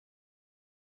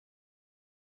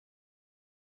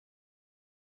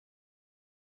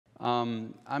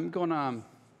I'm going to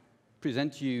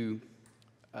present you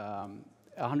a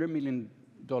 $100 million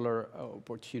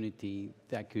opportunity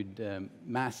that could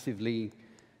massively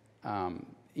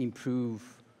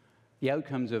improve the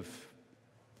outcomes of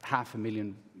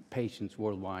 500,000 patients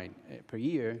worldwide per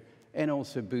year, and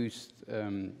also boost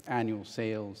annual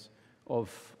sales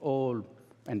of all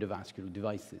endovascular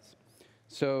devices.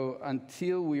 So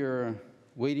until we're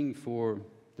waiting for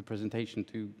the presentation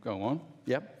to go on,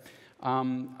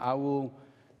 I will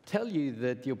tell you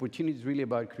that the opportunity is really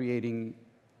about creating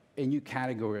a new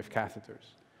category of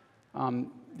catheters.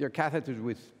 There are catheters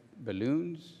with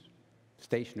balloons,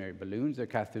 stationary balloons. There are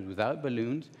catheters without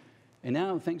balloons. And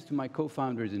now, thanks to my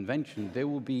co-founder's invention, there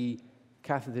will be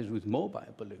catheters with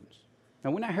mobile balloons. Now,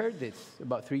 when I heard this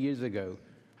about 3 years ago,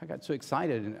 I got so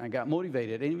excited and I got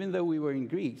motivated. And even though we were in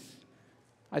Greece,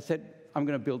 I said, I'm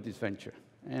going to build this venture.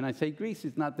 And I say Greece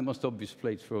is not the most obvious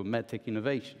place for Medtech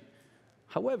innovation.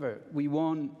 However, we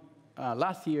won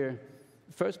last year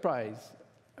first prize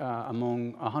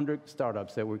among 100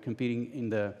 startups that were competing in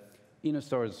the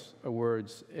IntraCross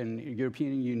Awards and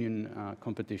European Union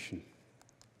competition.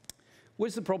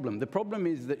 What's the problem? The problem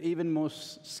is that even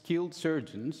most skilled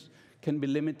surgeons can be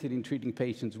limited in treating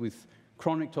patients with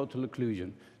chronic total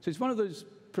occlusion. So it's one of those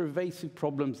pervasive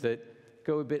problems that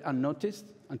go a bit unnoticed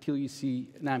until you see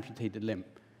an amputated limb.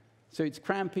 So it's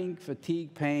cramping,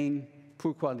 fatigue, pain,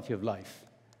 poor quality of life.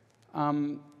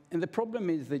 And the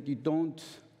problem is that you don't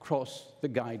cross the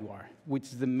guide wire, which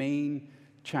is the main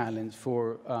challenge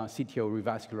for CTO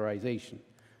revascularization.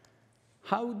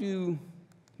 How do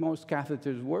most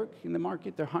catheters work in the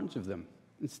market? There are hundreds of them.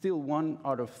 And still 1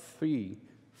 out of 3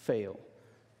 fail,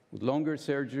 with longer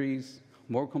surgeries,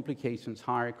 more complications,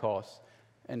 higher costs,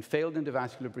 and failed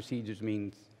endovascular procedures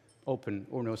means open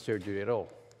or no surgery at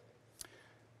all.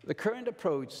 The current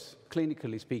approach,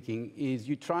 clinically speaking, is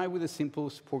you try with a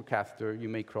simple support catheter, you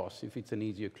may cross if it's an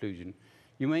easy occlusion.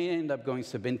 You may end up going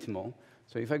subintimal.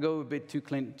 So if I go a bit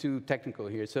too technical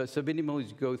here, so subintimal is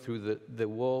you go through the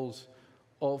walls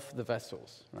of the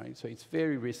vessels, right? So it's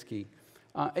very risky.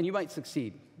 And you might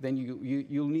succeed. Then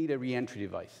you'll need a re-entry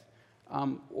device,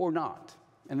 or not.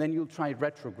 And then you'll try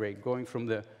retrograde, going from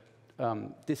the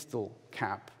distal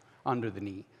cap under the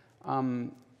knee,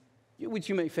 which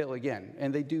you may fail again,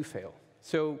 and they do fail.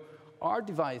 So our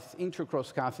device,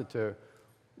 IntraCross Catheter,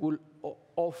 will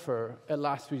offer a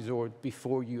last resort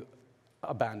before you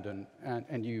abandon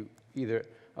and you either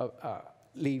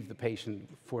leave the patient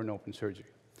for an open surgery.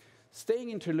 Staying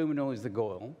interluminal is the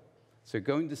goal, so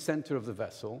going to the center of the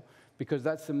vessel, because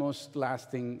that's the most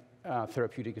lasting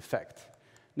therapeutic effect.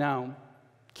 Now,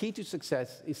 key to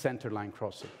success is center line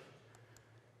crossing.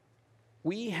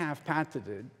 We have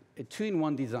patented a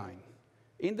 2-in-1 design.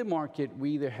 In the market,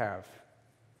 we either have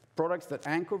products that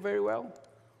anchor very well,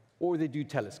 or they do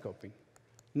telescoping.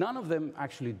 None of them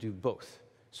actually do both.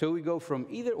 So we go from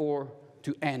either or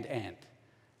to and.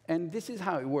 And this is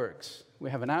how it works. We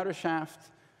have an outer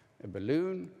shaft, a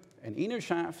balloon, an inner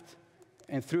shaft,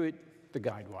 and through it, the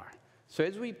guide wire. So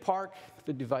as we park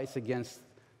the device against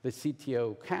the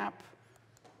CTO cap,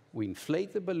 we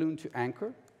inflate the balloon to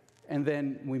anchor, and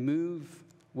then we move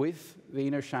with the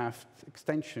inner shaft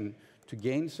extension to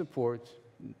gain support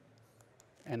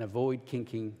and avoid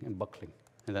kinking and buckling.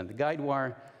 And then the guide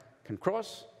wire can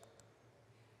cross.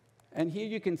 And here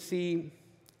you can see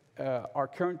our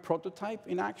current prototype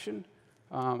in action.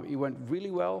 It went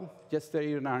really well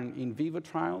yesterday in our in vivo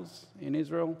trials in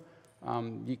Israel.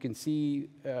 You can see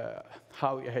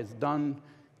how it has done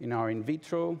in our in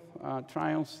vitro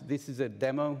trials. This is a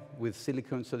demo with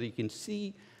silicone so that you can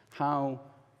see how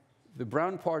the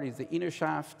brown part is the inner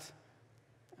shaft,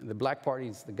 and the black part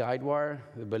is the guide wire.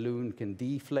 The balloon can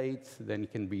deflate, then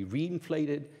it can be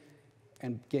reinflated,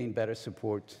 and gain better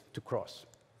support to cross.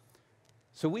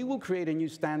 So we will create a new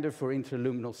standard for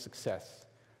interluminal success.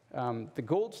 The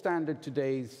gold standard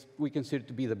today is we consider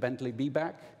to be the Bentley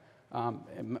B-back.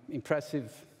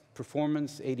 Impressive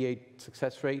performance, 88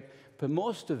 success rate, but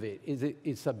most of it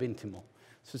is subintimal.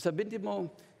 So subintimal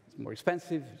is more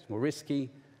expensive, it's more risky,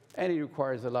 and it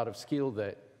requires a lot of skill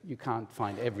that you can't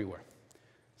find everywhere.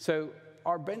 So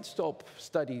our benchtop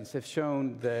studies have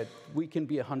shown that we can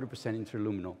be 100%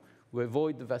 interluminal. We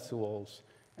avoid the vessel walls,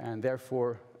 and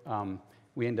therefore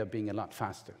we end up being a lot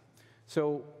faster.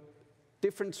 So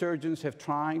different surgeons have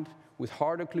tried with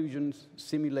hard occlusions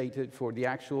simulated for the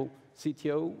actual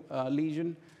CTO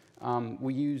lesion.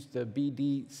 We used the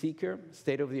BD Seeker,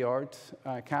 state-of-the-art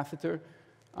catheter.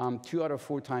 2 out of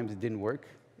 4 times it didn't work.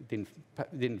 It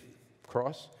didn't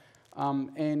cross.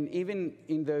 And even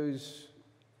in those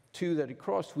 2 that it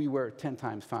crossed, we were 10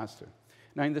 times faster.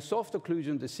 Now, in the soft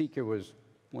occlusion, the Seeker was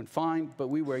went fine, but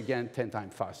we were, again, 10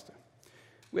 times faster.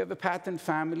 We have a patent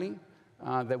family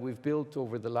that we've built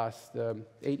over the last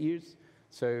 8 years.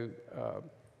 So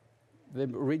the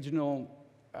original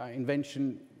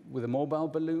invention with a mobile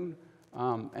balloon,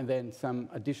 and then some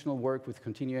additional work with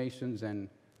continuations and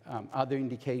other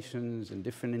indications and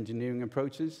different engineering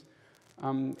approaches.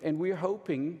 And we're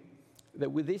hoping that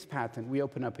with this patent, we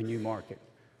open up a new market.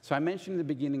 So I mentioned in the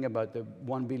beginning about the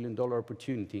 $1 billion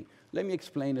opportunity. Let me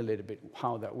explain a little bit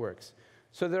how that works.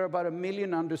 So there are about 1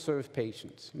 million underserved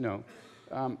patients.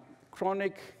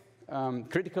 Chronic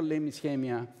critical limb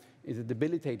ischemia is a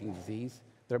debilitating disease.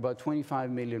 There are about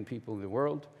 25 million people in the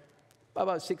world.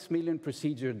 About 6 million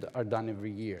procedures are done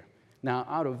every year. Now,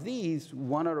 out of these,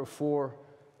 1 out of 4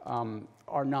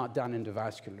 are not done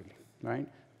endovascularly, right?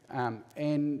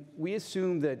 And we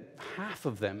assume that half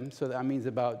of them, so that means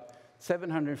about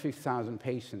 750,000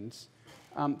 patients,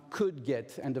 could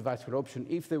get endovascular option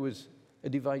if there was a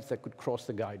device that could cross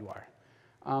the guide wire.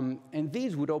 And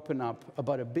these would open up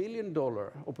about $1 billion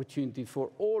opportunity for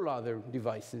all other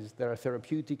devices that are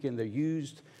therapeutic and they're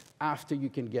used after you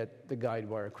can get the guide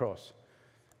wire across.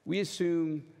 We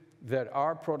assume that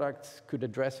our products could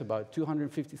address about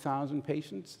 250,000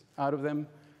 patients out of them,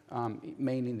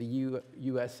 mainly in the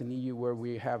US and EU, where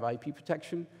we have IP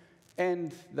protection.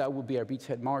 And that will be our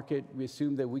beachhead market. We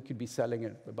assume that we could be selling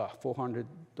at about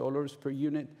 $400 per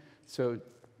unit. So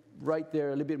right there,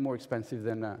 a little bit more expensive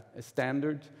than a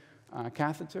standard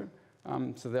catheter.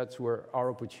 So that's where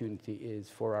our opportunity is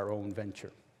for our own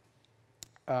venture.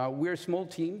 We're a small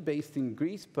team based in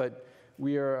Greece, but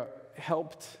we are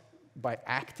helped by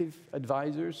active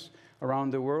advisors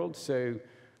around the world. So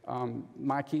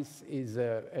Makis is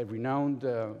a renowned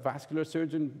vascular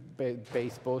surgeon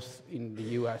based both in the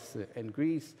US and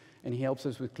Greece, and he helps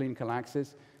us with clinical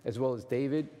access, as well as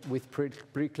David with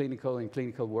preclinical and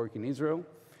clinical work in Israel.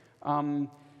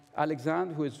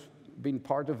 Alexandre, who has been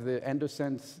part of the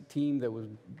Endosense team that was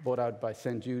bought out by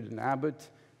St. Jude and Abbott,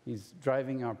 he's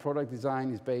driving our product design.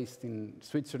 He's based in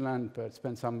Switzerland, but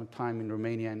spent some time in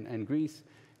Romania and Greece.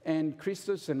 And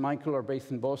Christos and Michael are based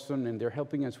in Boston, and they're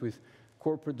helping us with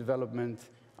corporate development,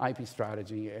 IP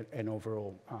strategy, and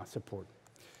overall support.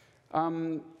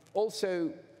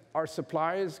 Also, our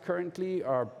suppliers currently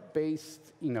are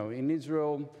based in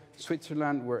Israel,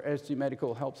 Switzerland, where SG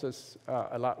Medical helps us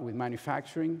a lot with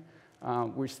manufacturing.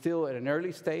 We're still at an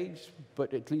early stage,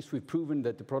 but at least we've proven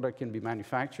that the product can be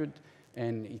manufactured,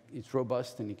 and it's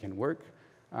robust and it can work.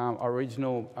 Our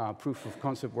original proof of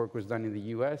concept work was done in the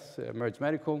US, Merge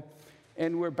Medical,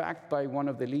 and we're backed by one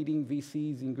of the leading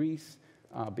VCs in Greece,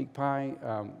 Big Pie,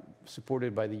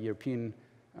 supported by the European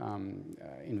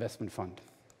Investment Fund.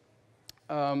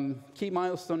 Key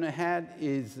milestone ahead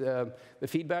is the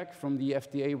feedback from the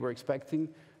FDA we're expecting.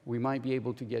 We might be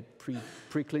able to get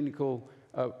preclinical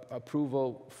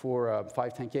approval for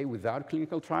 510(k) without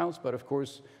clinical trials, but of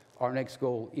course, our next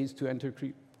goal is to enter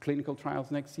clinical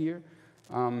trials next year.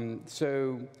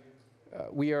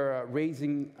 We are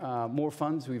raising more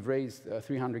funds. We've raised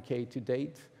 $300K to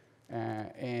date,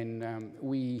 and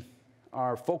we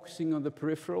are focusing on the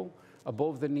peripheral,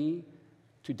 above the knee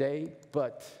today,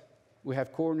 but we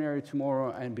have coronary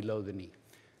tomorrow and below the knee.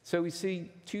 So we see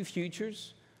 2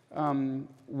 futures.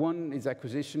 One is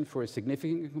acquisition for a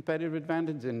significant competitive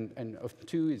advantage, and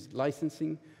 2 is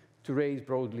licensing to raise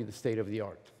broadly the state of the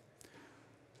art.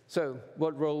 So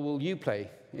what role will you play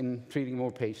in treating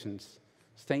more patients?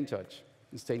 Stay in touch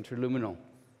and stay intraluminal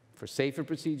for safer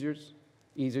procedures,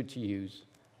 easier to use,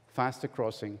 faster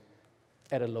crossing,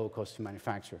 at a low cost to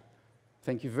manufacture.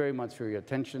 Thank you very much for your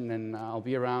attention, and I'll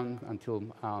be around until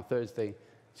Thursday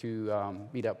to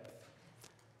meet up.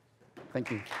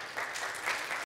 Thank you.